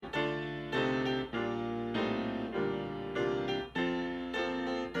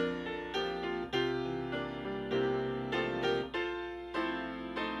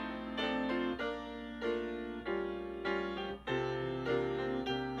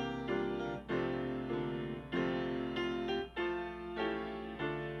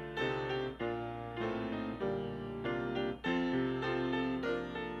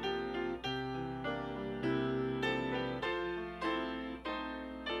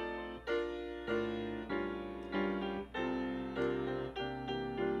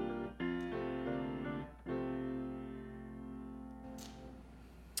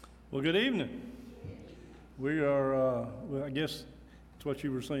Well, good evening. We are, well, I guess it's what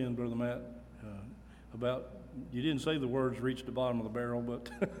you were saying, Brother Matt, about, you didn't say the words reach the bottom of the barrel, but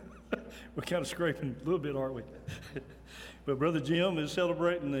we're kind of scraping a little bit, aren't we? But Brother Jim is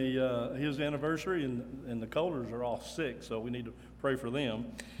celebrating his anniversary, and the Colders are all sick, so we need to pray for them.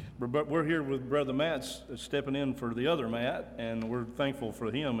 But we're here with Brother Matt stepping in for the other Matt, and we're thankful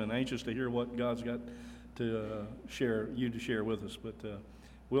for him and anxious to hear what God's got to share with us. But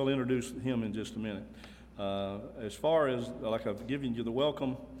we'll introduce him in just a minute. As far as, like I've given you the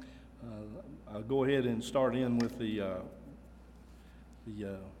welcome, I'll go ahead and start in with the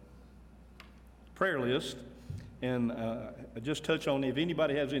prayer list. And I just touch on, if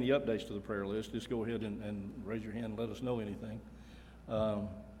anybody has any updates to the prayer list, just go ahead and raise your hand and let us know anything. And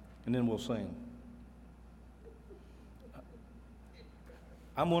then we'll sing.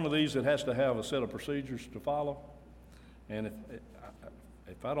 I'm one of these that has to have a set of procedures to follow. And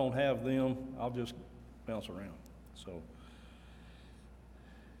if I don't have them, I'll just bounce around. So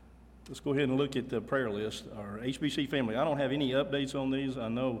let's go ahead and look at the prayer list. Our HBC family, I don't have any updates on these. I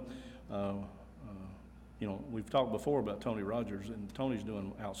know, we've talked before about Tony Rogers, and Tony's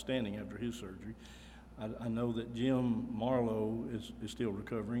doing outstanding after his surgery. I know that Jim Marlowe is still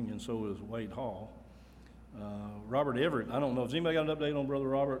recovering, and so is Wade Hall. Robert Everett, I don't know. Has anybody got an update on Brother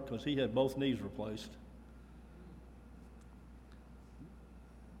Robert? Because he had both knees replaced.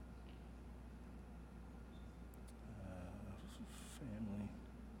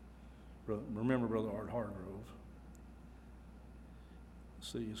 Family. Remember Brother Art Hargrove.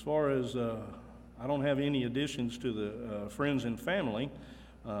 Let's see, as far as I don't have any additions to the friends and family.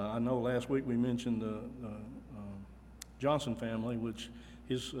 I know last week we mentioned the Johnson family, which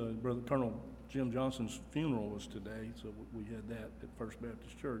his brother Colonel Jim Johnson's funeral was today, so we had that at First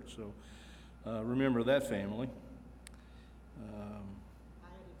Baptist Church. So remember that family. I added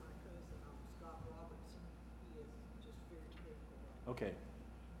my cousin, Scott Robertson. He is just very critical. Okay.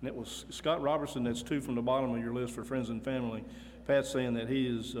 And it was Scott Robertson. That's two from the bottom of your list for friends and family. Pat's saying that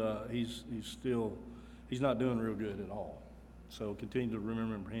he's not doing real good at all. So continue to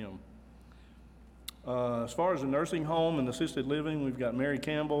remember him. As far as the nursing home and assisted living, we've got Mary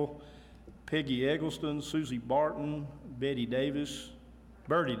Campbell, Peggy Eggleston, Susie Barton, Birdie Davis,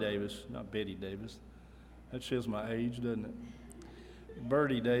 not Betty Davis. That says my age, doesn't it?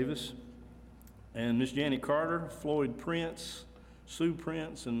 Birdie Davis, and Miss Janet Carter, Floyd Prince, Sue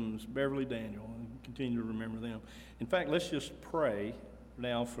Prince, and Miss Beverly Daniel, and continue to remember them. In fact, let's just pray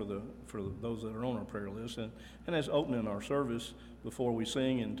now for those that are on our prayer list, and as opening our service before we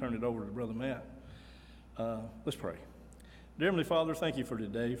sing and turn it over to Brother Matt. Let's pray. Dear Heavenly Father, thank you for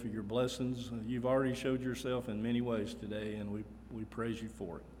today, for your blessings. You've already showed yourself in many ways today, and we praise you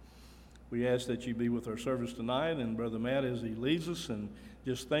for it. We ask that you be with our service tonight and Brother Matt as he leads us, and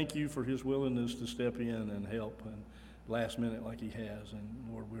just thank you for his willingness to step in and help and last minute like he has. And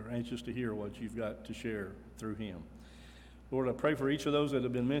Lord, we're anxious to hear what you've got to share through him. Lord, I pray for each of those that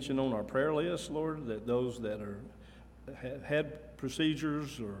have been mentioned on our prayer list, Lord, that those that had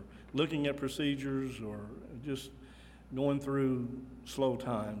procedures or looking at procedures or just going through slow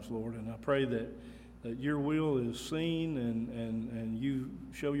times, Lord. And I pray that your will is seen and you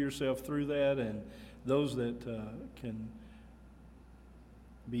show yourself through that, and those that can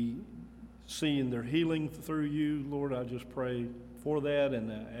be seeing their healing through you, Lord, I just pray for that and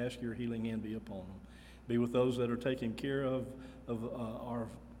ask your healing hand be upon them. Be with those that are taking care of our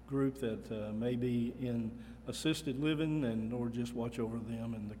group that may be in assisted living, and Lord, just watch over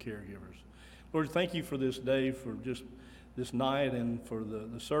them and the caregivers. Lord, thank you for this day, for just this night, and for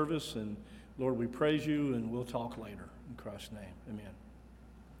the service. And Lord, we praise you, and we'll talk later. In Christ's name, amen.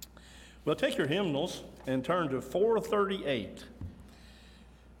 Well, take your hymnals and turn to 438.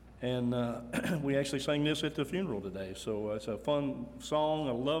 And we actually sang this at the funeral today, so it's a fun song.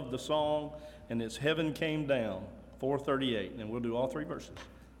 I love the song, and it's Heaven Came Down, 438. And we'll do all three verses.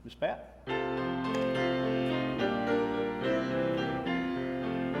 Miss Pat?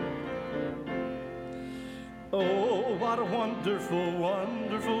 Oh, what a wonderful,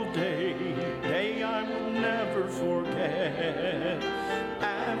 wonderful day I will never forget.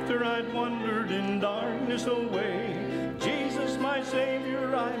 After I'd wandered in darkness away, Jesus, my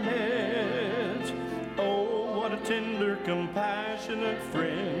Savior, I met. Oh, what a tender, compassionate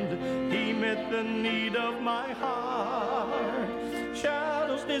friend. He met the need of my heart.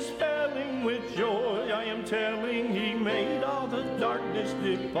 Shadows dispelling with joy, I am telling, he made all the darkness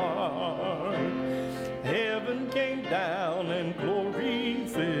depart. Heaven came down and glory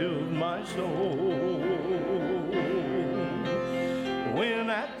filled my soul. When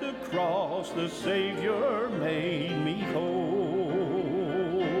at the cross the Savior made me whole.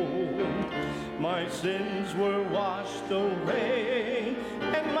 My sins were washed away,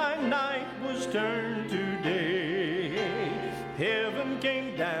 and my night was turned to day. Heaven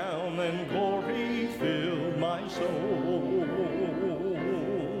came down and glory filled my soul.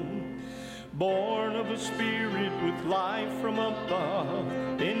 Born of the Spirit with life from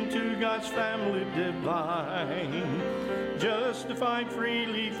above, into God's family divine, justified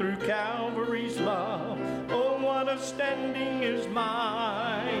freely through Calvary's love. Oh, what a standing is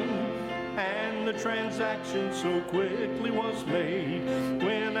mine! And the transaction so quickly was made,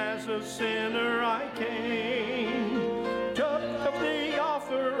 when as a sinner I came. Took up the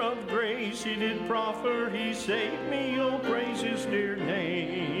offer of grace he did proffer, he saved me, oh praise his dear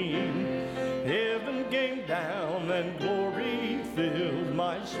name. Heaven came down and glory filled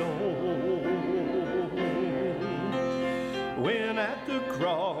my soul. When at the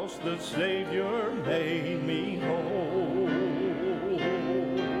cross the Savior made me whole.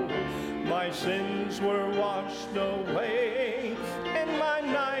 My sins were washed away, and my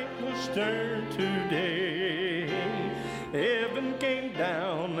night was turned to day. Heaven came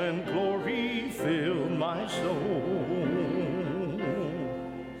down and glory filled my soul.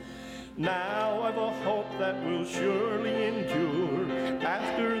 Now I've a hope that will surely endure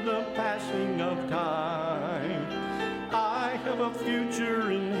after the passing of time. I have a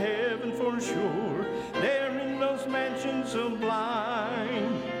future in heaven for sure, there in those mansions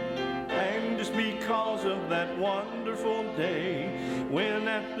sublime. And just because of that wonderful day, when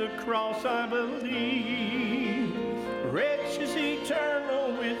at the cross I believe, riches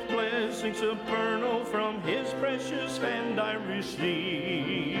eternal with blessings supernal from his precious hand I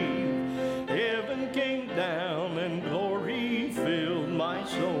receive. Heaven came down and glory filled my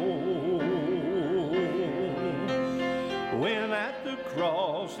soul. When at the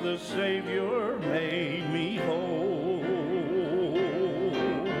cross the Savior made me whole.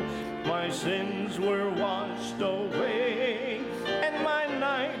 My sins were washed away, and my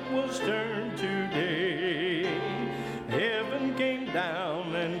night was turned to day. Heaven came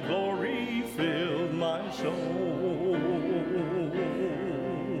down and glory filled my soul.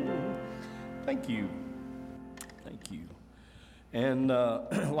 Thank you. Thank you. And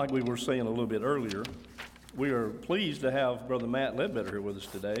like we were saying a little bit earlier, we are pleased to have Brother Matt Ledbetter here with us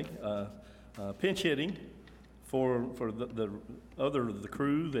today, pinch hitting for the other of the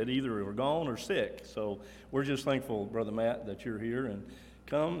crew that either are gone or sick. So we're just thankful, Brother Matt, that you're here, and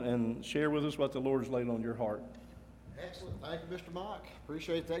come and share with us what the Lord has laid on your heart. Excellent. Thank you, Mr. Mike.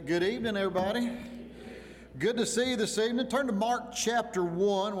 Appreciate that. Good evening, everybody. Good to see you this evening. Turn to Mark chapter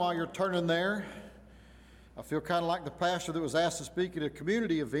 1 while you're turning there. I feel kind of like the pastor that was asked to speak at a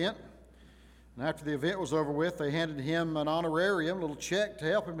community event. And after the event was over with, they handed him an honorarium, a little check to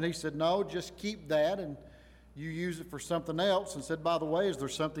help him. And he said, no, just keep that and you use it for something else. And said, by the way, is there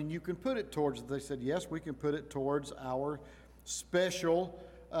something you can put it towards? They said, yes, we can put it towards our special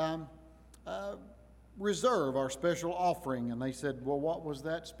reserve, our special offering. And they said, well, what was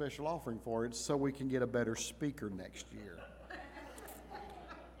that special offering for? It's so we can get a better speaker next year.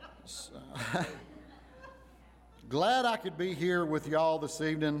 So, glad I could be here with y'all this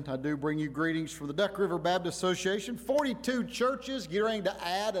evening. I do bring you greetings from the Duck River Baptist Association. 42 churches, getting ready to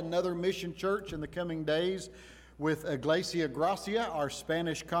add another mission church in the coming days with Iglesia Gracia. Our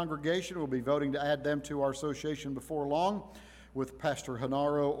Spanish congregation will be voting to add them to our association before long with Pastor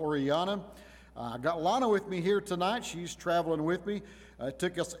Genaro Orellana. I got Lana with me here tonight. She's traveling with me. It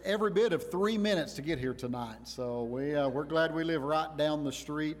took us every bit of 3 minutes to get here tonight. So we're glad we live right down the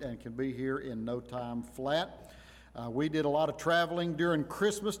street and can be here in no time flat. We did a lot of traveling during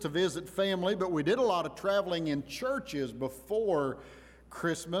Christmas to visit family, but we did a lot of traveling in churches before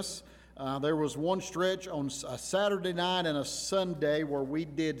Christmas. There was one stretch on a Saturday night and a Sunday where we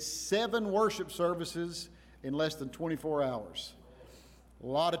did 7 worship services in less than 24 hours. A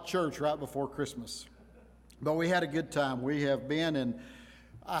lot of church right before Christmas. But we had a good time. We have been in,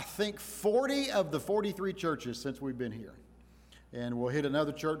 I think, 40 of the 43 churches since we've been here. And we'll hit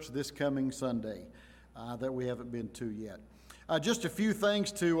another church this coming Sunday that we haven't been to yet. Just a few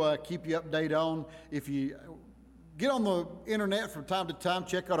things to keep you updated on. If you get on the internet from time to time,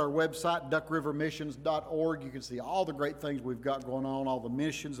 check out our website, duckrivermissions.org. You can see all the great things we've got going on, all the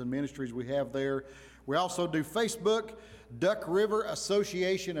missions and ministries we have there. We also do Facebook, Duck River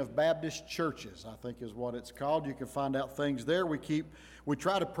Association of Baptist Churches, I think is what it's called. You can find out things there. We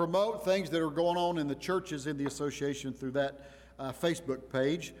try to promote things that are going on in the churches in the association through that Facebook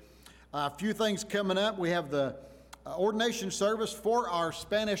page. A few things coming up. We have the ordination service for our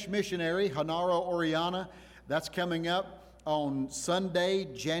Spanish missionary, Genaro Orellana. That's coming up on Sunday,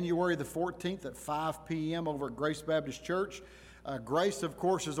 January the 14th at 5 p.m. over at Grace Baptist Church. Grace, of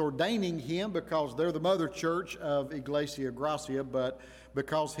course, is ordaining him because they're the mother church of Iglesia Gracia, but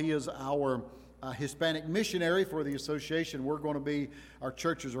because he is our Hispanic missionary for the association, our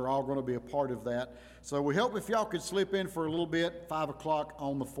churches are all going to be a part of that. So we hope if y'all could slip in for a little bit, 5 o'clock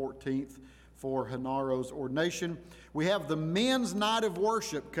on the 14th for Genaro's ordination. We have the Men's Night of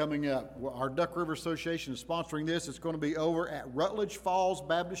Worship coming up. Our Duck River Association is sponsoring this. It's going to be over at Rutledge Falls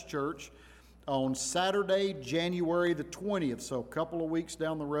Baptist Church on Saturday, January the 20th, so a couple of weeks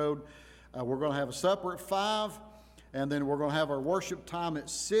down the road. We're going to have a supper at 5, and then we're going to have our worship time at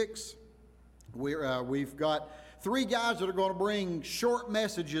 6. We've got 3 guys that are going to bring short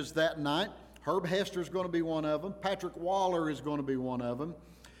messages that night. Herb Hester is going to be one of them. Patrick Waller is going to be one of them.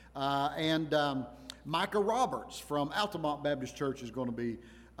 And Micah Roberts from Altamont Baptist Church is going to be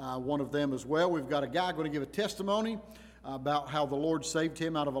one of them as well. We've got a guy going to give a testimony about how the Lord saved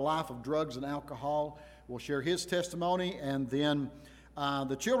him out of a life of drugs and alcohol. We'll share his testimony. And then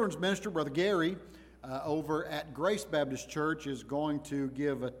the children's minister, Brother Gary, over at Grace Baptist Church is going to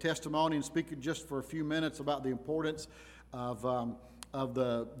give a testimony and speak just for a few minutes about the importance of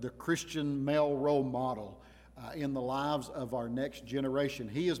the Christian male role model in the lives of our next generation.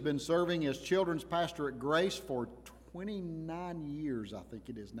 He has been serving as children's pastor at Grace for 29 years, I think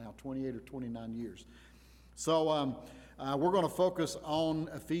it is now, 28 or 29 years. So we're going to focus on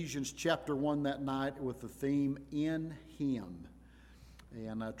Ephesians chapter 1 that night with the theme, In Him.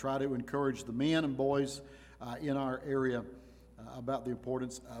 And try to encourage the men and boys in our area about the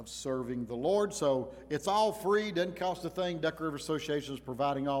importance of serving the Lord. So it's all free, doesn't cost a thing. Duck River Association is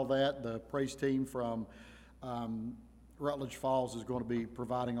providing all that. The praise team from Rutledge Falls is going to be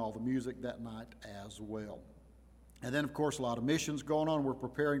providing all the music that night as well. And then, of course, a lot of missions going on. We're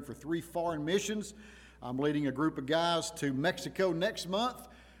preparing for 3 foreign missions. I'm leading a group of guys to Mexico next month.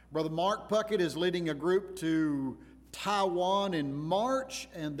 Brother Mark Puckett is leading a group to Taiwan in March,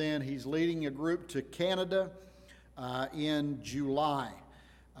 and then he's leading a group to Canada in July.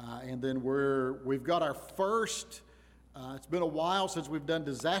 And then we've got our first, it's been a while since we've done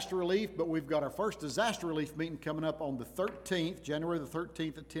disaster relief, but we've got our first disaster relief meeting coming up on the 13th, January the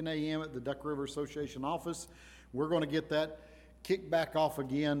 13th at 10 a.m. at the Duck River Association office. We're going to get that kicked back off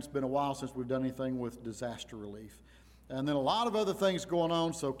again. It's been a while since we've done anything with disaster relief. And then a lot of other things going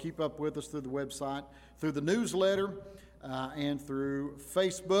on, so keep up with us through the website, through the newsletter, and through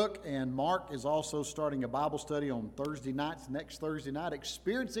Facebook. And Mark is also starting a Bible study on Thursday nights, next Thursday night,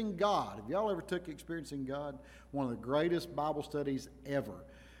 Experiencing God. Have y'all ever took Experiencing God? One of the greatest Bible studies ever.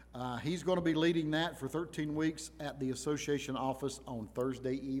 He's going to be leading that for 13 weeks at the association office on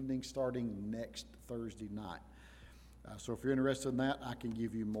Thursday evening, starting next Thursday night. So if you're interested in that, I can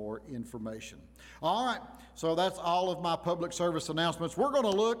give you more information. All right, so that's all of my public service announcements. We're going to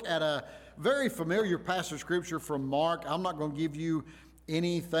look at a very familiar passage of Scripture from Mark. I'm not going to give you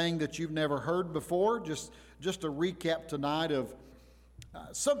anything that you've never heard before, just a recap tonight of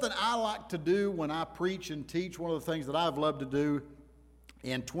something I like to do when I preach and teach. One of the things that I've loved to do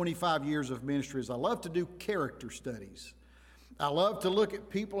in 25 years of ministry is I love to do character studies. I love to look at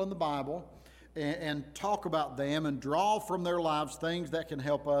people in the Bible and talk about them and draw from their lives things that can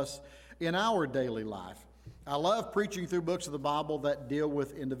help us in our daily life. I love preaching through books of the Bible that deal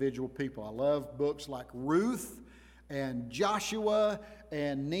with individual people. I love books like Ruth and Joshua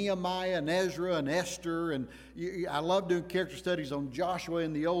and Nehemiah and Ezra and Esther. And I love doing character studies on Joshua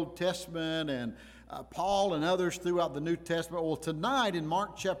in the Old Testament and Paul and others throughout the New Testament. Well, tonight in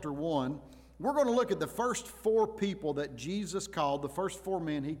Mark chapter 1, we're going to look at the first 4 people that Jesus called, the first 4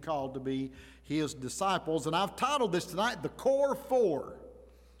 men he called to be his disciples. And I've titled this tonight, The Core 4.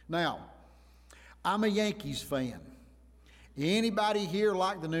 Now, I'm a Yankees fan. Anybody here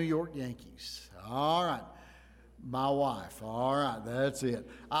like the New York Yankees? All right. My wife. All right, that's it.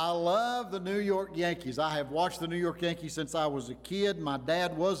 I love the New York Yankees. I have watched the New York Yankees since I was a kid. My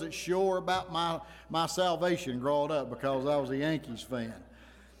dad wasn't sure about my salvation growing up because I was a Yankees fan.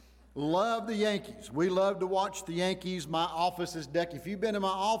 Love the Yankees. We love to watch the Yankees. My office is decked. If you've been in my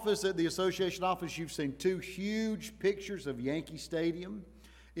office at the association office, you've seen 2 huge pictures of Yankee Stadium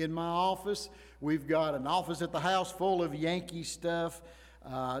in my office. We've got an office at the house full of Yankee stuff.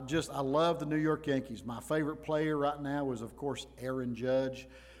 I love the New York Yankees. My favorite player right now is, of course, Aaron Judge.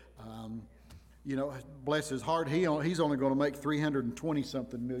 Bless his heart, he's only going to make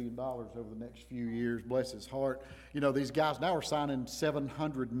 $320-something million over the next few years. Bless his heart. These guys now are signing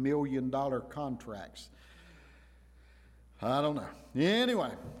 $700 million contracts. I don't know.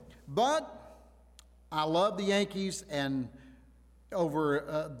 Anyway, but I love the Yankees, and over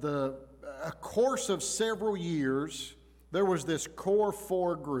a course of several years, there was this core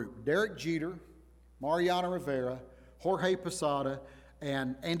 4 group: Derek Jeter, Mariano Rivera, Jorge Posada,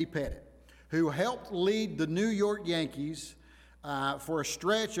 and Andy Pettitte, who helped lead the New York Yankees for a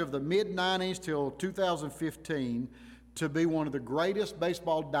stretch of the mid-90s till 2015 to be one of the greatest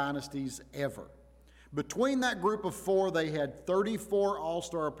baseball dynasties ever. Between that group of four, they had 34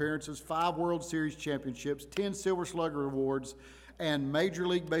 All-Star appearances, 5 World Series championships, 10 Silver Slugger awards, and Major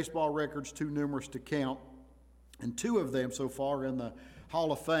League Baseball records too numerous to count. And 2 of them so far in the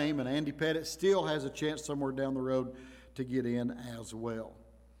Hall of Fame, and Andy Pettitte still has a chance somewhere down the road to get in as well.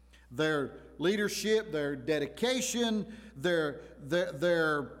 Their leadership, their dedication, their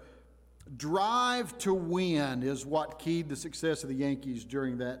drive to win is what keyed the success of the Yankees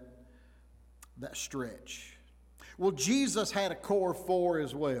during that stretch. Well, Jesus had a core 4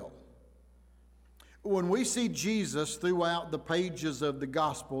 as well. When we see Jesus throughout the pages of the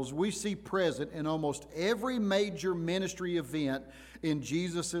Gospels, we see present in almost every major ministry event in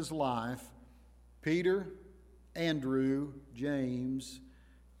Jesus' life Peter, Andrew, James,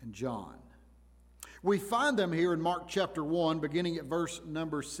 and John. We find them here in Mark chapter 1, beginning at verse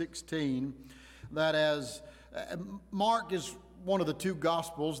number 16, that as Mark is one of the 2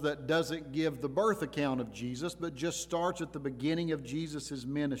 Gospels that doesn't give the birth account of Jesus, but just starts at the beginning of Jesus'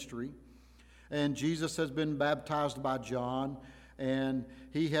 ministry. And Jesus has been baptized by John, and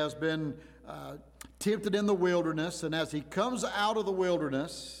he has been tempted in the wilderness. And as he comes out of the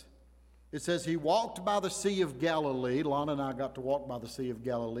wilderness, it says he walked by the Sea of Galilee. Lana and I got to walk by the Sea of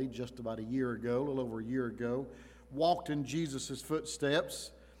Galilee just about a year ago, a little over a year ago. Walked in Jesus'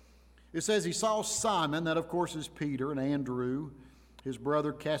 footsteps. It says he saw Simon, that of course is Peter, and Andrew, his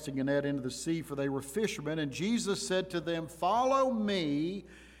brother, casting a net into the sea, for they were fishermen. And Jesus said to them, "Follow me,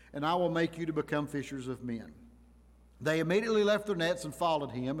 and I will make you to become fishers of men." They immediately left their nets and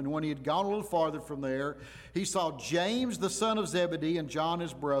followed him. And when he had gone a little farther from there, he saw James, the son of Zebedee, and John,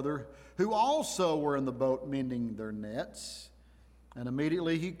 his brother, who also were in the boat mending their nets. And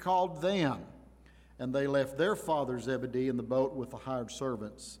immediately he called them. And they left their father Zebedee in the boat with the hired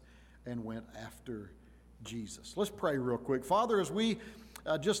servants and went after Jesus. Let's pray real quick. Father, as we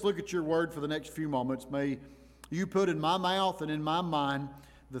just look at your word for the next few moments, may you put in my mouth and in my mind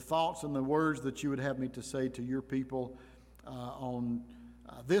the thoughts and the words that you would have me to say to your people on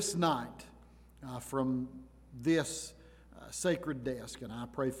this night from this sacred desk. And I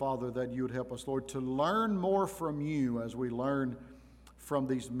pray, Father, that you would help us, Lord, to learn more from you as we learn from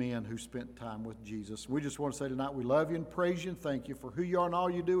these men who spent time with Jesus. We just want to say tonight we love you and praise you and thank you for who you are and all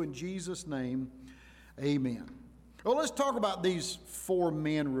you do. In Jesus' name, amen. Well, let's talk about these 4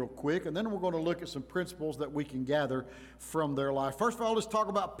 men real quick, and then we're going to look at some principles that we can gather from their life. First of all, let's talk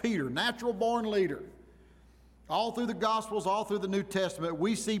about Peter, natural-born leader. All through the Gospels, all through the New Testament,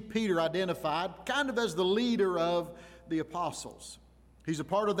 we see Peter identified kind of as the leader of the apostles. He's a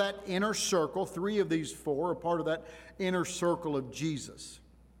part of that inner circle. 3 of these 4 are part of that inner circle of Jesus.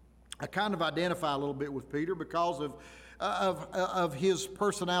 I kind of identify a little bit with Peter because of his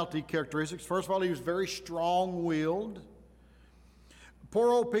personality characteristics. First of all, he was very strong-willed.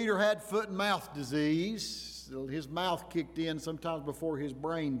 Poor old Peter had foot and mouth disease. His mouth kicked in sometimes before his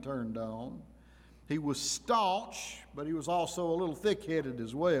brain turned on. He was staunch, but he was also a little thick-headed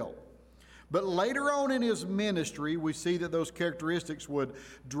as well. But later on in his ministry, we see that those characteristics would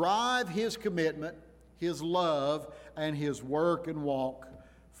drive his commitment, his love, and his work and walk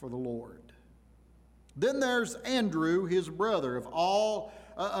for the Lord. Then there's Andrew, his brother, of all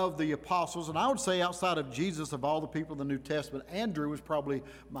of the apostles. And I would say outside of Jesus, of all the people in the New Testament, Andrew was probably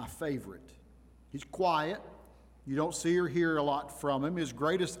my favorite. He's quiet. You don't see or hear a lot from him. His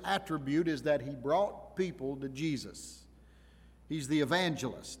greatest attribute is that he brought people to Jesus. He's the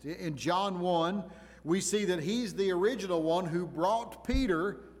evangelist. In John 1, we see that he's the original one who brought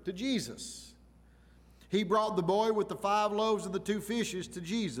Peter to Jesus. He brought the boy with the 5 loaves and the 2 fishes to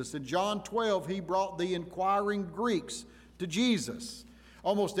Jesus. In John 12, he brought the inquiring Greeks to Jesus.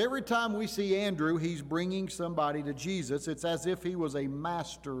 Almost every time we see Andrew, he's bringing somebody to Jesus. It's as if he was a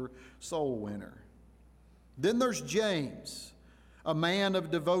master soul winner. Then there's James, a man of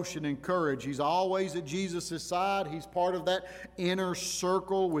devotion and courage. He's always at Jesus' side. He's part of that inner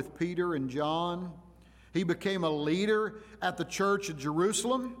circle with Peter and John. He became a leader at the church of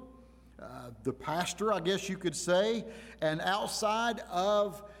Jerusalem, the pastor, I guess you could say. And outside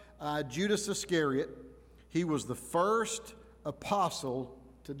of Judas Iscariot, he was the first apostle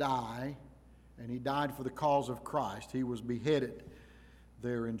to die, and he died for the cause of Christ. He was beheaded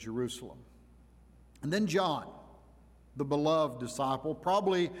there in Jerusalem. And then John, the beloved disciple,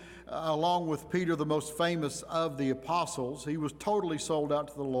 probably along with Peter, the most famous of the apostles. He was totally sold out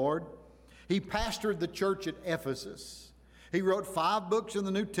to the Lord. He pastored the church at Ephesus. He wrote 5 books in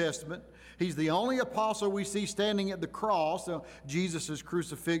the New Testament. He's the only apostle we see standing at the cross, Jesus'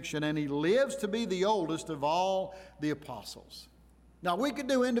 crucifixion, and he lives to be the oldest of all the apostles. Now, we could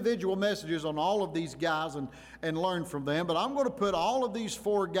do individual messages on all of these guys and learn from them, but I'm going to put all of these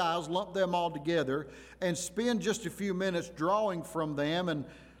 4 guys, lump them all together, and spend just a few minutes drawing from them and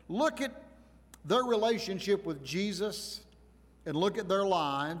look at their relationship with Jesus and look at their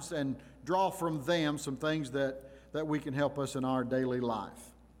lives and draw from them some things that we can help us in our daily life.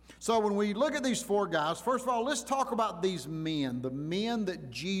 So when we look at these 4 guys, first of all, let's talk about these men, the men that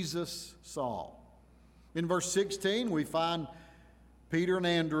Jesus saw. In verse 16, we find Peter and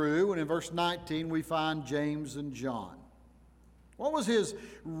Andrew, and in verse 19, we find James and John. What was his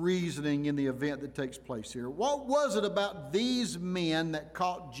reasoning in the event that takes place here? What was it about these men that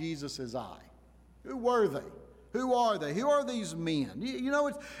caught Jesus' eye? Who were they? Who are they? Who are these men? You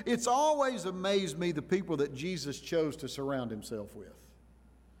know, it's always amazed me the people that Jesus chose to surround himself with.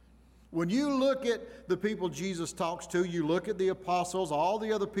 When you look at the people Jesus talks to, you look at the apostles, all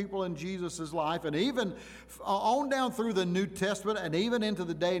the other people in Jesus' life, and even on down through the New Testament and even into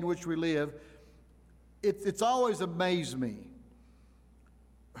the day in which we live, it's always amazed me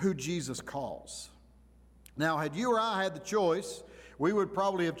who Jesus calls. Now, had you or I had the choice, we would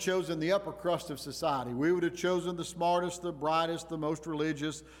probably have chosen the upper crust of society. We would have chosen the smartest, the brightest, the most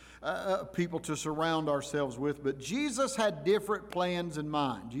religious people to surround ourselves with. But Jesus had different plans in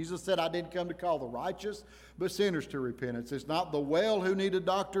mind. Jesus said, I didn't come to call the righteous, but sinners to repentance. It's not the well who need a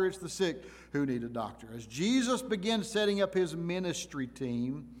doctor, it's the sick who need a doctor. As Jesus began setting up his ministry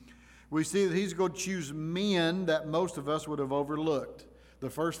team, we see that he's going to choose men that most of us would have overlooked.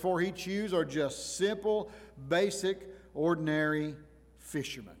 The first 4 he chooses are just simple, basic, ordinary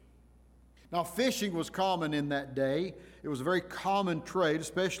fishermen. Now, fishing was common in that day. It was a very common trade,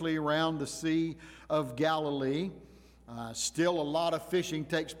 especially around the Sea of Galilee. Still, a lot of fishing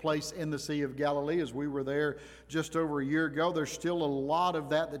takes place in the Sea of Galilee. As we were there just over a year ago, there's still a lot of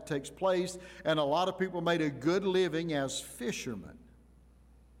that takes place, and a lot of people made a good living as fishermen.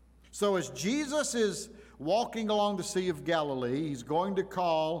 So as Jesus is walking along the Sea of Galilee, he's going to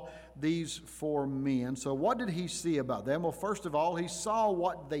call these 4 men. So what did he see about them? Well, first of all, he saw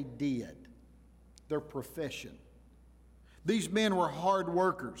what they did, their profession. These men were hard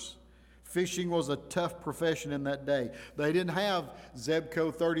workers. Fishing was a tough profession in that day. They didn't have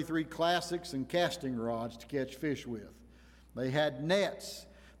Zebco 33 Classics and casting rods to catch fish with. They had nets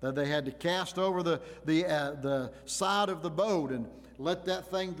that they had to cast over the side of the boat and let that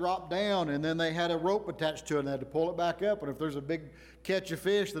thing drop down, and then they had a rope attached to it and they had to pull it back up. And if there's a big catch of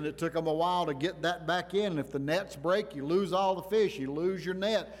fish, then it took them a while to get that back in. And if the nets break, you lose all the fish. You lose your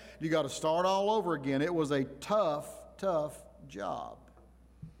net. You got to start all over again. It was a tough job.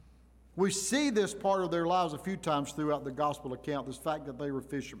 We see this part of their lives a few times throughout the gospel account, this fact that they were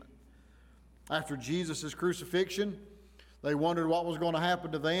fishermen. After Jesus' crucifixion, they wondered what was going to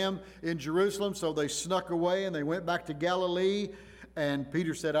happen to them in Jerusalem, so they snuck away and they went back to Galilee. And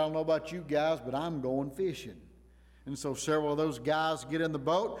Peter said, I don't know about you guys, but I'm going fishing. And so several of those guys get in the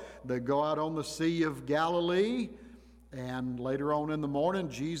boat. They go out on the Sea of Galilee. And later on in the morning,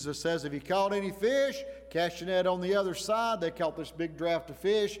 Jesus says, if you caught any fish, cast your net on the other side. They caught this big draft of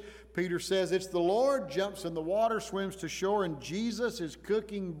fish. Peter says, it's the Lord, jumps in the water, swims to shore, and Jesus is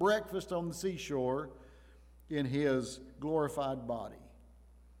cooking breakfast on the seashore in his glorified body.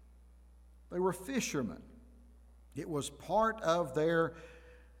 They were fishermen. It was part of their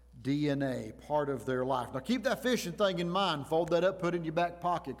DNA, part of their life. Now keep that fishing thing in mind. Fold that up, put it in your back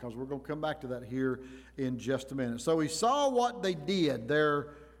pocket, because we're going to come back to that here in just a minute. So he saw what they did, their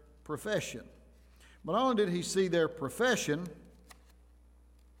profession. But not only did he see their profession,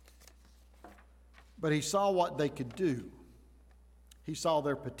 but he saw what they could do. He saw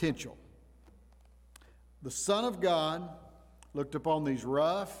their potential. The Son of God looked upon these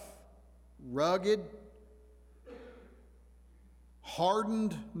rough, rugged,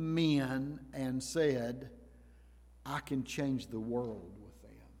 hardened men and said, I can change the world with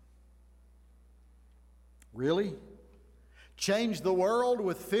them. Really? Change the world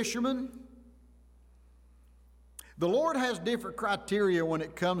with fishermen? The Lord has different criteria when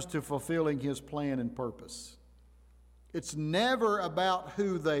it comes to fulfilling his plan and purpose. It's never about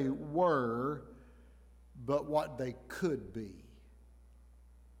who they were, but what they could be.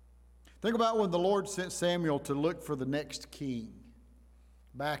 Think about when the Lord sent Samuel to look for the next king.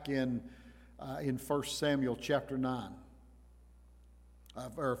 Back in 1 Samuel chapter 9.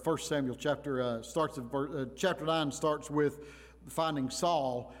 Or 1 Samuel chapter chapter 9 starts with finding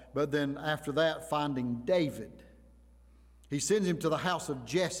Saul, but then after that finding David. He sends him to the house of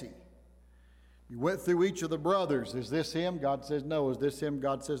Jesse. You went through each of the brothers. Is this him? God says no. Is this him?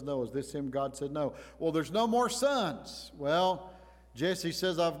 God says no. Is this him? God said no. Well, there's no more sons. Well, Jesse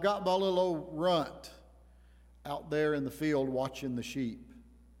says, I've got my little old runt out there in the field watching the sheep.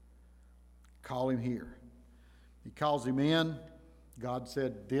 Call him here. He calls him in. God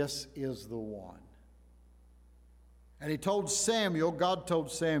said, this is the one. And he told Samuel, God told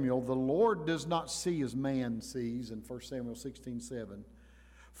Samuel, the Lord does not see as man sees in 1 Samuel 16:7.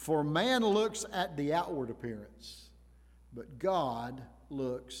 For man looks at the outward appearance, but God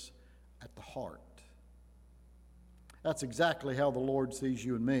looks at the heart. That's exactly how the Lord sees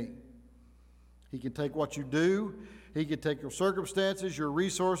you and me. He can take what you do. He can take your circumstances, your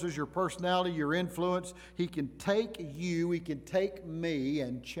resources, your personality, your influence. He can take you, he can take me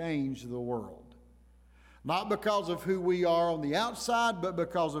and change the world. Not because of who we are on the outside, but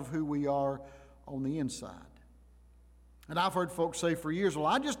because of who we are on the inside. And I've heard folks say for years, well,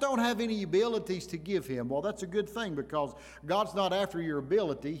 I just don't have any abilities to give him. Well, that's a good thing, because God's not after your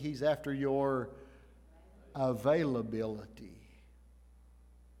ability, he's after your availability.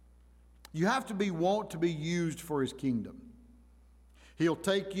 You have to want to be used for his kingdom. He'll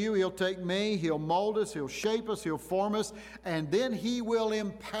take you, he'll take me, he'll mold us, he'll shape us, he'll form us, and then he will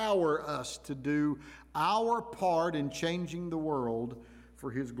empower us to do our part in changing the world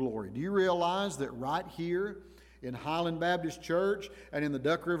for his glory. Do you realize that right here in Highland Baptist Church and in the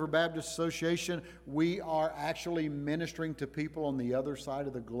Duck River Baptist Association, we are actually ministering to people on the other side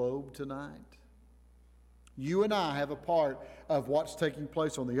of the globe tonight? You and I have a part of what's taking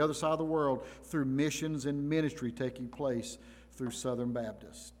place on the other side of the world through missions and ministry taking place through Southern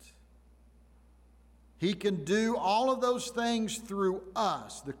Baptist. He can do all of those things through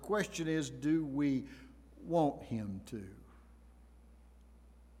us. The question is, do we want him to?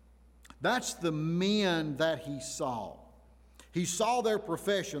 That's the men that he saw. He saw their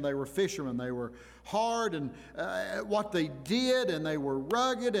profession. They were fishermen. They were hard and what they did, and they were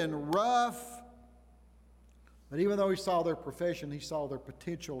rugged and rough. But even though he saw their profession, he saw their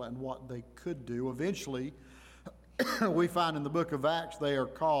potential and what they could do. Eventually, we find in the book of Acts, they are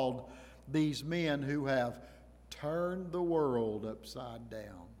called these men who have turned the world upside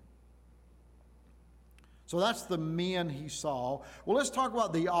down. So that's the men he saw. Well, let's talk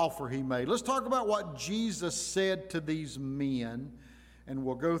about the offer he made. Let's talk about what Jesus said to these men. And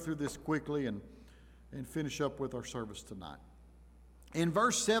we'll go through this quickly and finish up with our service tonight. In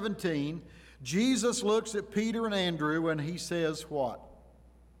verse 17, Jesus looks at Peter and Andrew and he says what?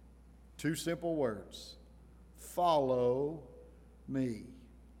 Two simple words. Follow me.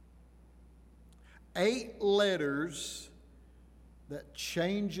 8 letters that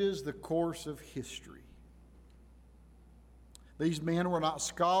changes the course of history. These men were not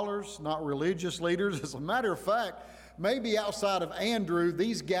scholars, not religious leaders. As a matter of fact, maybe outside of Andrew,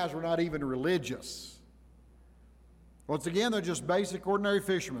 these guys were not even religious. Once again, they're just basic, ordinary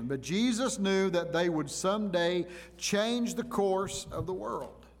fishermen. But Jesus knew that they would someday change the course of the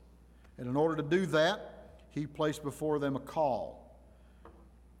world. And in order to do that, he placed before them a call,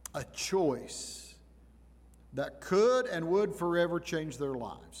 a choice that could and would forever change their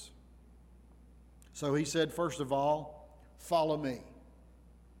lives. So he said, first of all, follow me.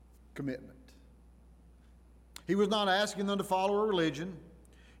 Commitment. He was not asking them to follow a religion.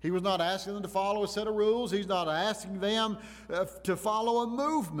 He was not asking them to follow a set of rules. He's not asking them to follow a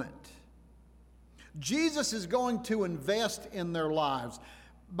movement. Jesus is going to invest in their lives.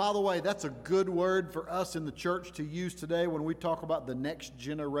 By the way, that's a good word for us in the church to use today when we talk about the next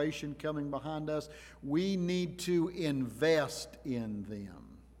generation coming behind us. We need to invest in them.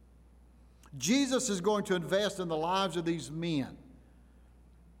 Jesus is going to invest in the lives of these men.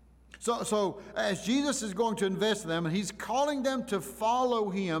 So as Jesus is going to invest in them and he's calling them to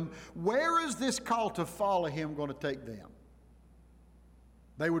follow him, where is this call to follow him going to take them?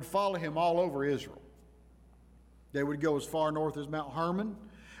 They would follow him all over Israel. They would go as far north as Mount Hermon,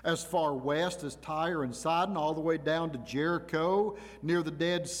 as far west as Tyre and Sidon, all the way down to Jericho, near the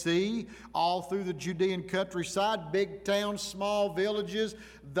Dead Sea, all through the Judean countryside, big towns, small villages.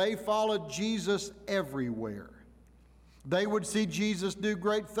 They followed Jesus everywhere. They would see Jesus do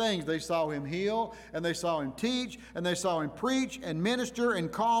great things. They saw him heal, and they saw him teach, and they saw him preach and minister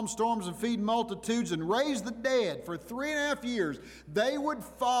and calm storms and feed multitudes and raise the dead. For 3.5 years, they would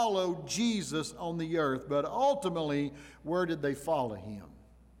follow Jesus on the earth. But ultimately, where did they follow him?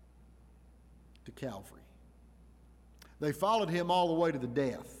 To Calvary. They followed him all the way to the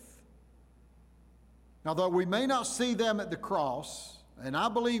death. Now, though we may not see them at the cross, and I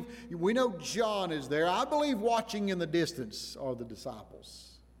believe, we know John is there. I believe watching in the distance are the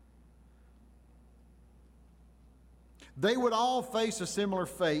disciples. They would all face a similar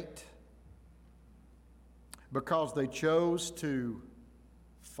fate because they chose to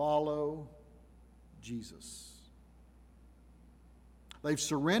follow Jesus. They've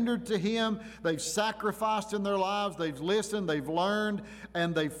surrendered to Him, they've sacrificed in their lives, they've listened, they've learned,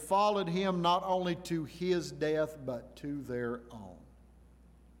 and they've followed Him not only to His death, but to their own.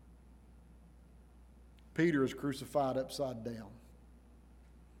 Peter is crucified upside down.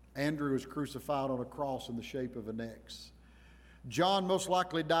 Andrew is crucified on a cross in the shape of an X. John most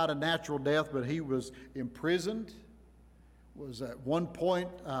likely died a natural death, but he was imprisoned. Was at one point,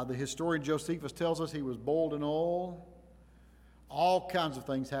 the historian Josephus tells us he was boiled in oil. All kinds of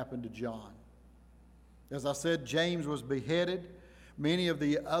things happened to John. As I said, James was beheaded. Many of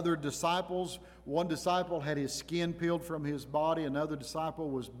the other disciples, one disciple had his skin peeled from his body, another disciple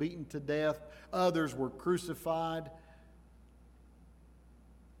was beaten to death, others were crucified.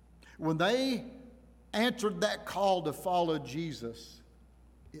 When they answered that call to follow Jesus,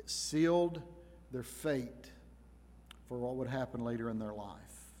 it sealed their fate for what would happen later in their life.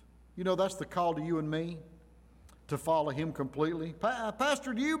 You know, that's the call to you and me, to follow Him completely.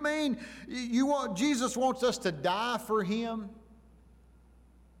 Pastor, do you mean Jesus wants us to die for Him?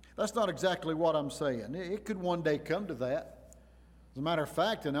 That's not exactly what I'm saying. It could one day come to that. As a matter of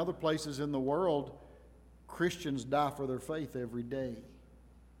fact, in other places in the world, Christians die for their faith every day.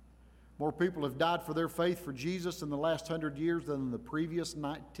 More people have died for their faith for Jesus in the last 100 years than in the previous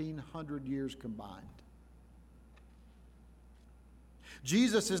 1900 years combined.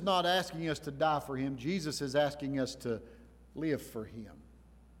 Jesus is not asking us to die for Him. Jesus is asking us to live for Him.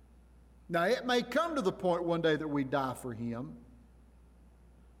 Now, it may come to the point one day that we die for Him.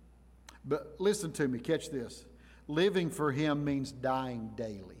 But listen to me, catch this. Living for Him means dying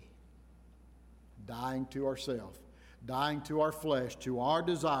daily. Dying to ourselves. Dying to our flesh, to our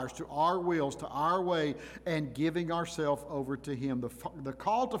desires, to our wills, to our way, and giving ourselves over to Him. The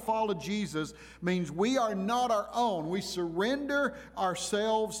call to follow Jesus means we are not our own. We surrender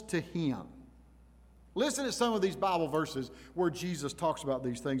ourselves to Him. Listen to some of these Bible verses where Jesus talks about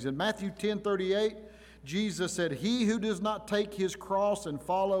these things. In Matthew 10:38, Jesus said, "He who does not take his cross and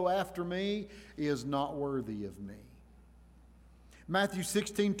follow after me is not worthy of me." Matthew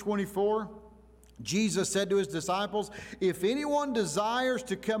 16:24, Jesus said to His disciples, "If anyone desires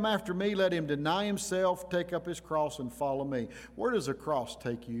to come after me, let him deny himself, take up his cross, and follow me." Where does a cross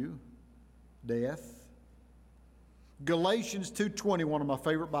take you? Death. Galatians 2:20, one of my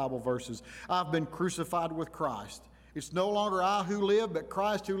favorite Bible verses. "I've been crucified with Christ. It's no longer I who live, but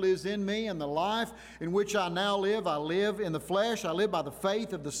Christ who lives in me, and the life in which I now live, I live in the flesh. I live by the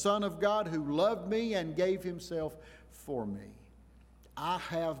faith of the Son of God who loved me and gave Himself for me." I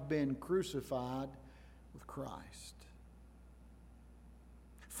have been crucified with Christ.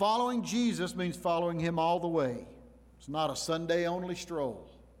 Following Jesus means following Him all the way. It's not a Sunday-only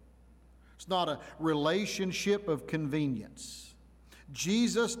stroll. It's not a relationship of convenience.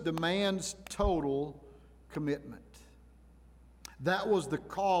 Jesus demands total commitment. That was the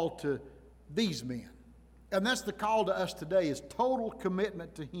call to these men. And that's the call to us today, is total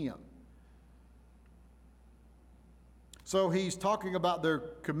commitment to Him. So He's talking about their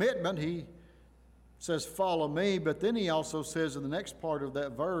commitment. He says, "Follow me," but then He also says in the next part of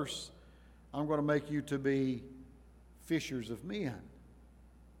that verse, "I'm going to make you to be fishers of men."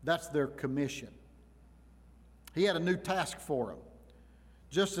 That's their commission. He had a new task for them.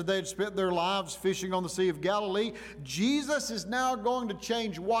 Just as they'd spent their lives fishing on the Sea of Galilee, Jesus is now going to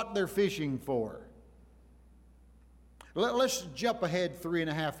change what they're fishing for. Let's jump ahead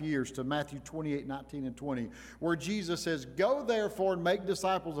 3.5 years to Matthew 28:19 and 20, where Jesus says, "Go therefore and make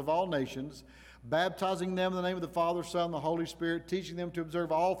disciples of all nations, baptizing them in the name of the Father, Son, and the Holy Spirit, teaching them to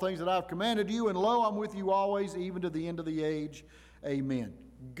observe all things that I have commanded you, and lo, I'm with you always, even to the end of the age. Amen."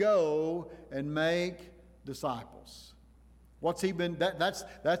 Go and make disciples. What's He been? That's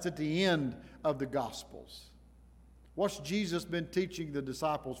at the end of the Gospels. What's Jesus been teaching the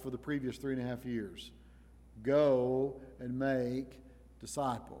disciples for the previous 3.5 years? Go and make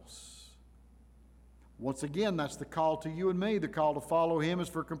disciples. Once again, that's the call to you and me. The call to follow Him is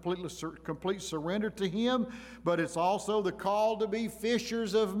for complete surrender to Him, but it's also the call to be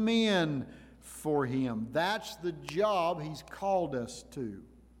fishers of men for Him. That's the job He's called us to.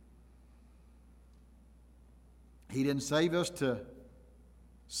 He didn't save us to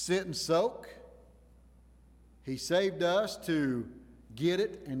sit and soak. He saved us to get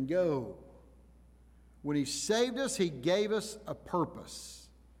it and go. When He saved us, He gave us a purpose.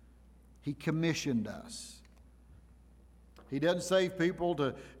 He commissioned us. He doesn't save people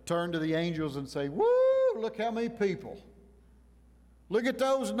to turn to the angels and say, "Woo, look how many people. Look at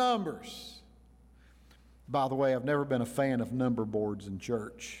those numbers." By the way, I've never been a fan of number boards in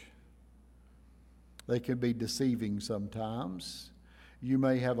church. They can be deceiving sometimes. You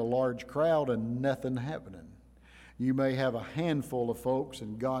may have a large crowd and nothing happening. You may have a handful of folks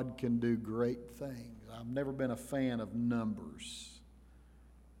and God can do great things. I've never been a fan of numbers.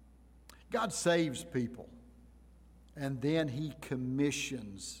 God saves people, and then He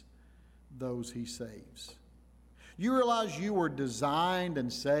commissions those He saves. You realize you were designed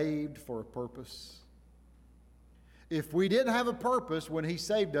and saved for a purpose? If we didn't have a purpose, when He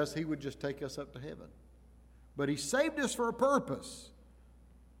saved us, He would just take us up to heaven. But He saved us for a purpose.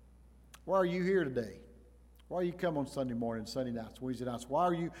 Why are you here today? Why do you come on Sunday morning, Sunday nights, Wednesday nights? Why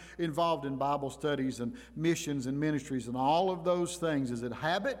are you involved in Bible studies and missions and ministries and all of those things? Is it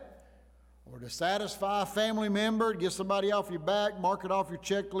habit? Or to satisfy a family member, get somebody off your back, mark it off your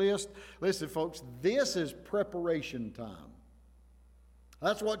checklist? Listen, folks, this is preparation time.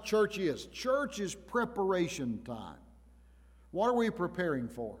 That's what church is. Church is preparation time. What are we preparing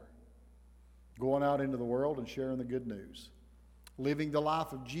for? Going out into the world and sharing the good news. Living the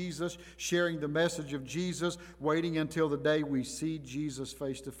life of Jesus, sharing the message of Jesus, waiting until the day we see Jesus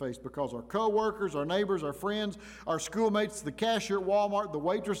face to face. Because our co-workers, our neighbors, our friends, our schoolmates, the cashier at Walmart, the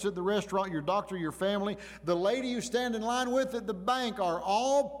waitress at the restaurant, your doctor, your family, the lady you stand in line with at the bank are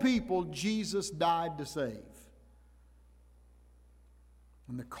all people Jesus died to save.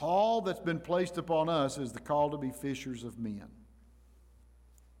 And the call that's been placed upon us is the call to be fishers of men.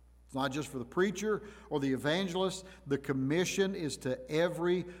 It's not just for the preacher or the evangelist. The commission is to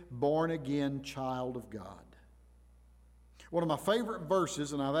every born-again child of God. One of my favorite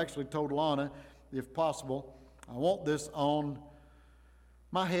verses, and I've actually told Lana, if possible, I want this on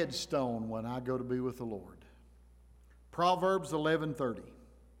my headstone when I go to be with the Lord. Proverbs 11:30.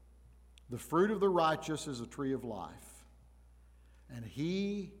 The fruit of the righteous is a tree of life, and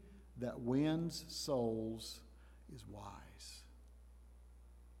he that wins souls is wise.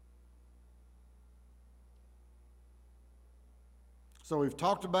 So we've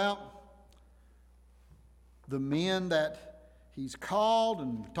talked about the men that He's called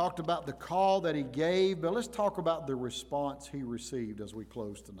and talked about the call that He gave, but let's talk about the response He received as we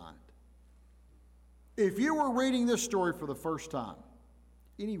close tonight. If you were reading this story for the first time,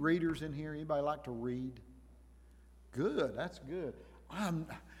 any readers in here? Anybody like to read? Good, that's good.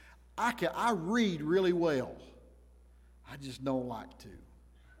 I read really well. I just don't like to.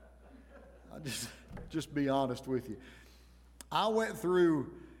 I just be honest with you. I went through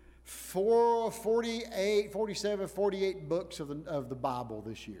 48 books of the Bible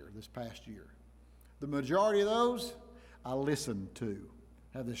this past year. The majority of those I listened to.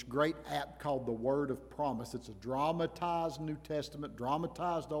 I have this great app called The Word of Promise. It's a dramatized New Testament,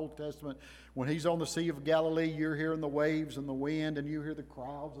 dramatized Old Testament. When He's on the Sea of Galilee, you're hearing the waves and the wind, and you hear the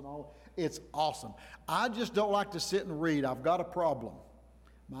crowds and all. It's awesome. I just don't like to sit and read. I've got a problem.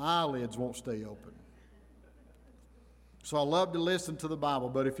 My eyelids won't stay open. So I love to listen to the Bible.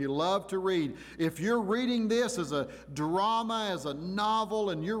 But if you love to read, if you're reading this as a drama, as a novel,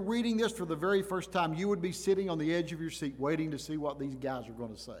 and you're reading this for the very first time, you would be sitting on the edge of your seat waiting to see what these guys are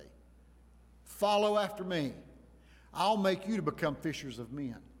going to say. Follow after me. I'll make you to become fishers of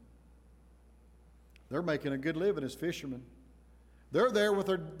men. They're making a good living as fishermen. They're there with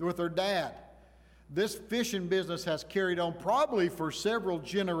their dad. This fishing business has carried on probably for several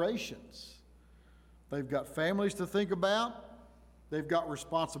generations. They've got families to think about. They've got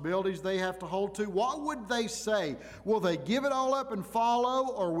responsibilities they have to hold to. What would they say? Will they give it all up and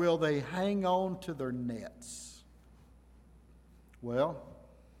follow, or will they hang on to their nets? Well,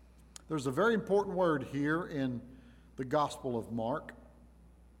 there's a very important word here in the Gospel of Mark.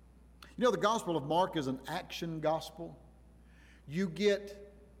 You know, the Gospel of Mark is an action gospel. You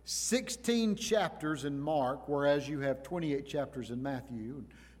get 16 chapters in Mark, whereas you have 28 chapters in Matthew, and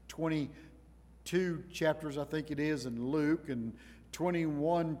 22 chapters, I think it is, in Luke, and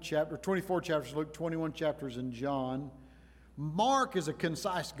 24 chapters in Luke, 21 chapters in John. Mark is a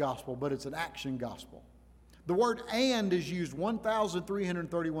concise gospel, but it's an action gospel. The word "and" is used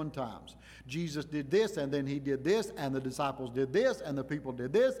 1,331 times. Jesus did this, and then He did this, and the disciples did this, and the people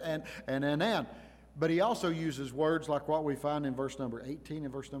did this, and. But He also uses words like what we find in verse number 18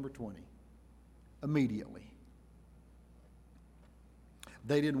 and verse number 20. Immediately.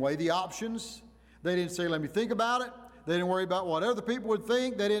 They didn't weigh the options. They didn't say, let me think about it. They didn't worry about what other people would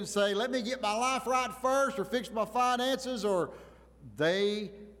think. They didn't say, let me get my life right first or fix my finances. Or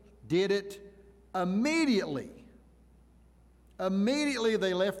they did it immediately. Immediately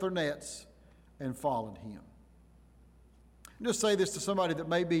they left their nets and followed Him. Just say this to somebody that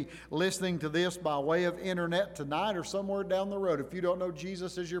may be listening to this by way of internet tonight or somewhere down the road. If you don't know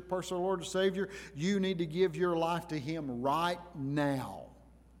Jesus as your personal Lord and Savior, you need to give your life to Him right now.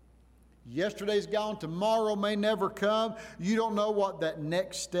 Yesterday's gone. Tomorrow may never come. You don't know what that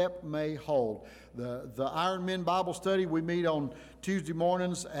next step may hold. The Iron Men Bible study, we meet on Tuesday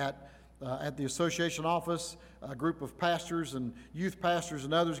mornings at the association office. A group of pastors and youth pastors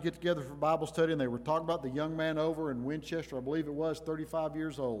and others get together for Bible study, and they were talking about the young man over in Winchester, I believe it was, 35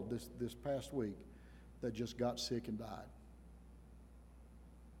 years old this past week, that just got sick and died.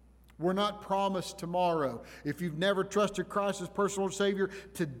 We're not promised tomorrow. If you've never trusted Christ as personal Savior,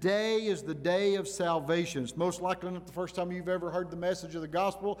 today is the day of salvation. It's most likely not the first time you've ever heard the message of the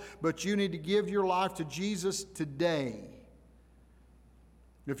gospel, but you need to give your life to Jesus today.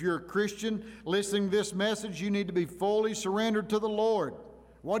 If you're a Christian listening to this message, you need to be fully surrendered to the Lord.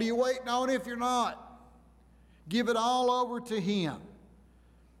 What are you waiting on if you're not? Give it all over to Him.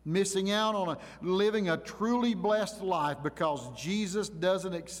 Missing out on living a truly blessed life because Jesus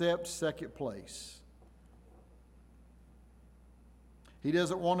doesn't accept second place. He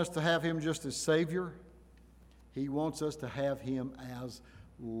doesn't want us to have Him just as Savior. He wants us to have Him as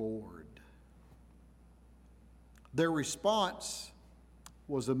Lord. Their response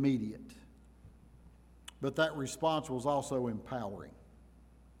was immediate, but that response was also empowering.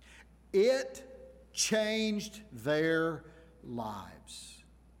 It changed their lives.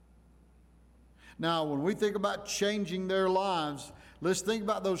 Now, when we think about changing their lives, let's think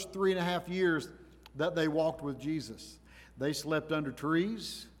about those 3.5 years that they walked with Jesus. They slept under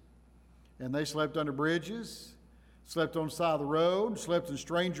trees, and they slept under bridges, slept on the side of the road, slept in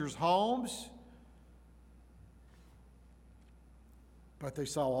strangers' homes. But they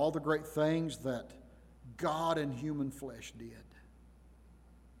saw all the great things that God in human flesh did.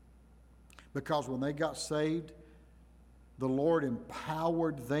 Because when they got saved, the Lord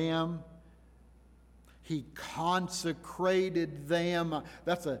empowered them. He consecrated them.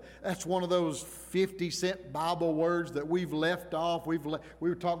 That's one of those 50-cent Bible words that we've left off. We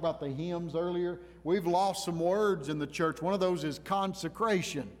were talking about the hymns earlier. We've lost some words in the church. One of those is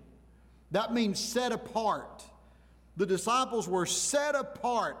consecration. That means set apart. The disciples were set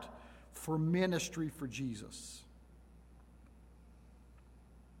apart for ministry for Jesus.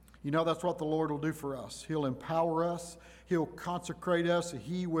 You know, that's what the Lord will do for us. He'll empower us. He'll consecrate us.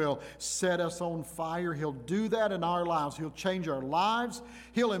 He will set us on fire. He'll do that in our lives. He'll change our lives.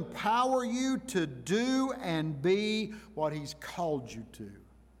 He'll empower you to do and be what He's called you to,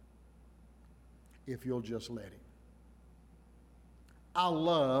 if you'll just let Him. I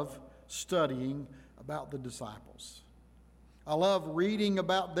love studying about the disciples. I love reading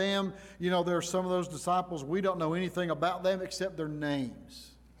about them. You know, there are some of those disciples, we don't know anything about them except their names.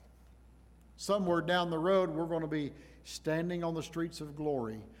 Somewhere down the road, we're going to be standing on the streets of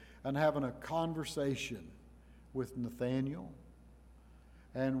glory and having a conversation with Nathaniel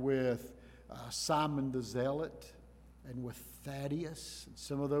and with Simon the Zealot and with Thaddeus and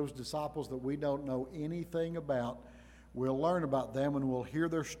some of those disciples that we don't know anything about. We'll learn about them and we'll hear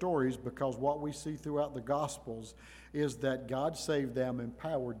their stories, because what we see throughout the Gospels is that God saved them,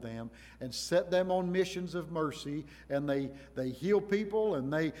 empowered them, and set them on missions of mercy, and they heal people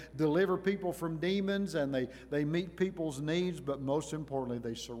and they deliver people from demons and they meet people's needs, but most importantly,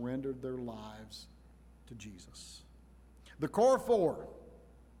 they surrendered their lives to Jesus. The core four.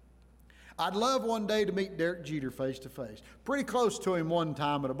 I'd love one day to meet Derek Jeter face to face. Pretty close to him one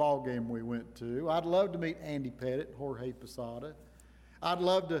time at a ball game we went to. I'd love to meet Andy Pettit, Jorge Posada. I'd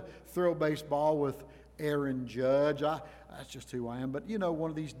love to throw baseball with Aaron Judge. That's just who I am. But you know,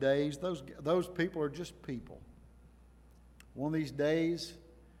 one of these days, those people are just people. One of these days,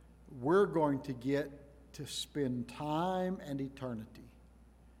 we're going to get to spend time and eternity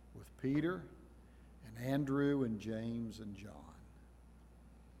with Peter and Andrew and James and John,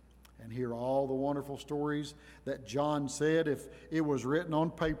 and hear all the wonderful stories that John said, if it was written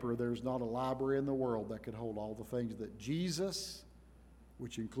on paper, there's not a library in the world that could hold all the things that Jesus,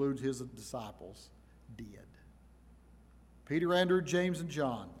 which includes His disciples, did. Peter, Andrew, James, and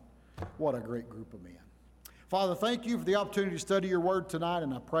John. What a great group of men. Father, thank You for the opportunity to study Your Word tonight,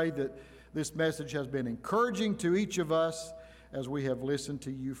 and I pray that this message has been encouraging to each of us as we have listened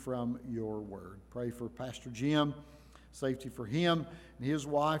to You from Your Word. Pray for Pastor Jim, safety for him and his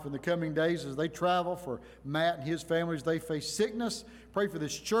wife in the coming days as they travel, for Matt and his family as they face sickness. Pray for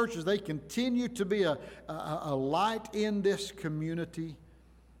this church as they continue to be a light in this community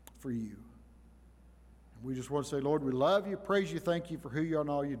for You. And we just want to say, Lord, we love You, praise You, thank You for who You are and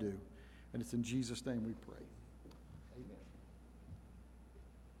all You do. And it's in Jesus' name we pray. Amen.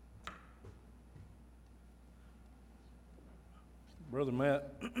 Brother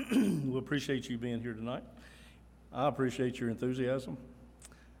Matt, we appreciate you being here tonight. I appreciate your enthusiasm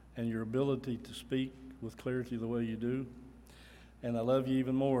and your ability to speak with clarity the way you do. And I love you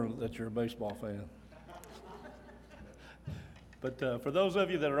even more that you're a baseball fan. But for those of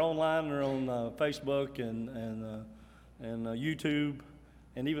you that are online or on Facebook and YouTube,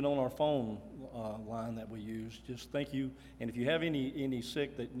 and even on our phone line that we use, just thank you. And if you have any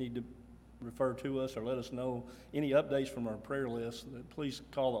sick that need to refer to us or let us know any updates from our prayer list, please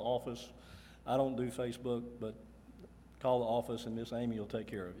call the office. I don't do Facebook, but call the office and Miss Amy will take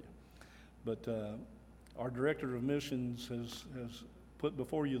care of you. But our Director of Missions has put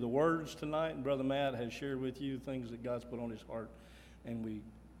before you the words tonight, and Brother Matt has shared with you things that God's put on his heart, and we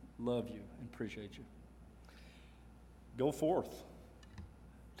love you and appreciate you. Go forth.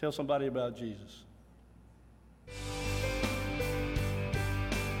 Tell somebody about Jesus.